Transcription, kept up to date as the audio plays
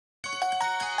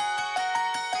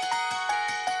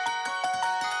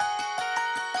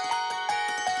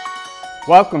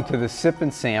Welcome to the Sip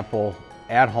and Sample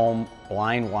at-home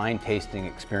blind wine tasting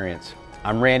experience.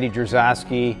 I'm Randy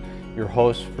Drzowski, your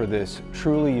host for this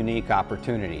truly unique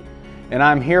opportunity. And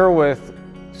I'm here with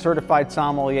certified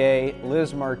sommelier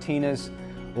Liz Martinez.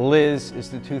 Liz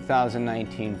is the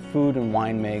 2019 Food and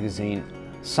Wine Magazine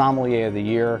Sommelier of the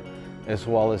Year, as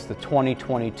well as the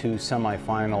 2022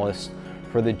 semifinalist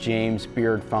for the James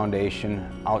Beard Foundation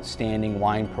Outstanding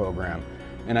Wine Program.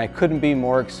 And I couldn't be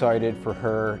more excited for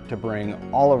her to bring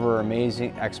all of her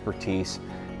amazing expertise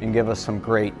and give us some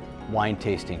great wine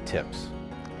tasting tips.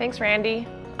 Thanks, Randy.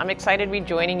 I'm excited to be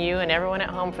joining you and everyone at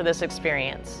home for this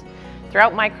experience.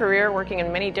 Throughout my career working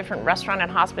in many different restaurant and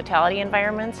hospitality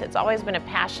environments, it's always been a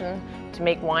passion to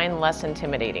make wine less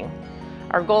intimidating.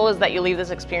 Our goal is that you leave this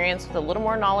experience with a little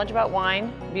more knowledge about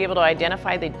wine, be able to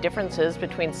identify the differences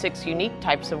between 6 unique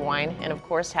types of wine, and of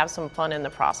course have some fun in the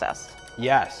process.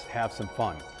 Yes, have some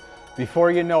fun.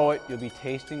 Before you know it, you'll be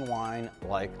tasting wine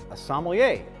like a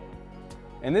sommelier.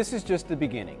 And this is just the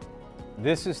beginning.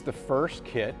 This is the first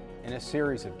kit in a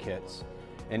series of kits,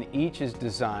 and each is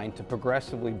designed to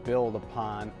progressively build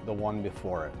upon the one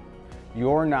before it.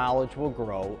 Your knowledge will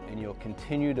grow and you'll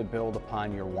continue to build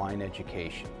upon your wine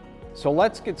education. So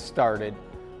let's get started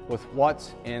with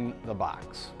what's in the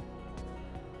box.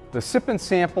 The Sip and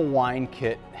Sample Wine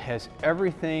Kit has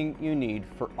everything you need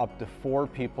for up to 4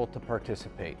 people to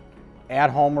participate, at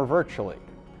home or virtually.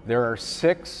 There are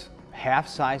 6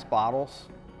 half-size bottles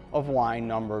of wine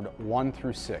numbered 1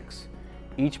 through 6.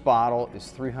 Each bottle is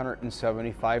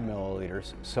 375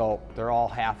 milliliters, so they're all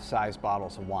half-size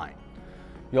bottles of wine.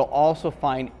 You'll also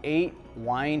find 8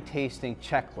 wine tasting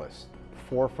checklists,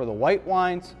 4 for the white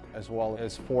wines as well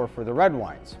as 4 for the red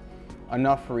wines,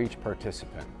 enough for each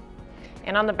participant.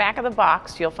 And on the back of the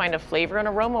box, you'll find a flavor and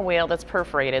aroma wheel that's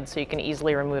perforated so you can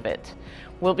easily remove it.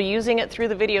 We'll be using it through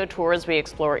the video tour as we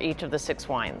explore each of the 6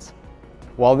 wines.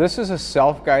 While this is a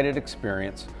self-guided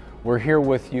experience, we're here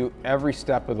with you every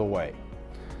step of the way.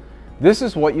 This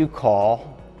is what you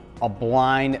call a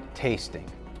blind tasting,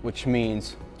 which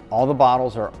means all the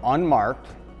bottles are unmarked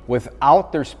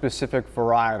without their specific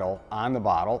varietal on the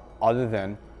bottle other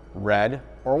than red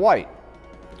or white.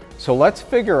 So let's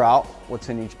figure out what's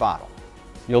in each bottle.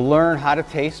 You'll learn how to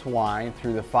taste wine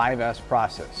through the 5S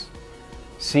process.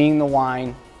 Seeing the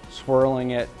wine,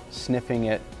 swirling it, sniffing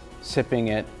it, sipping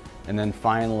it, and then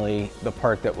finally the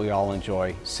part that we all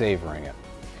enjoy, savoring it.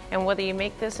 And whether you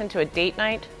make this into a date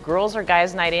night, girls or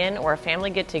guys night in, or a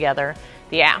family get together,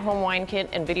 the at-home wine kit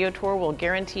and video tour will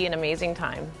guarantee an amazing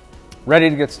time. Ready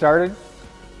to get started?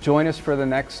 Join us for the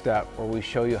next step where we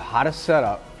show you how to set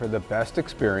up for the best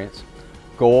experience,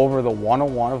 go over the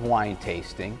 101 of wine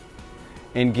tasting,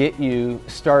 and get you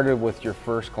started with your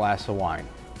first glass of wine.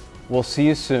 We'll see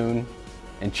you soon,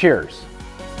 and cheers.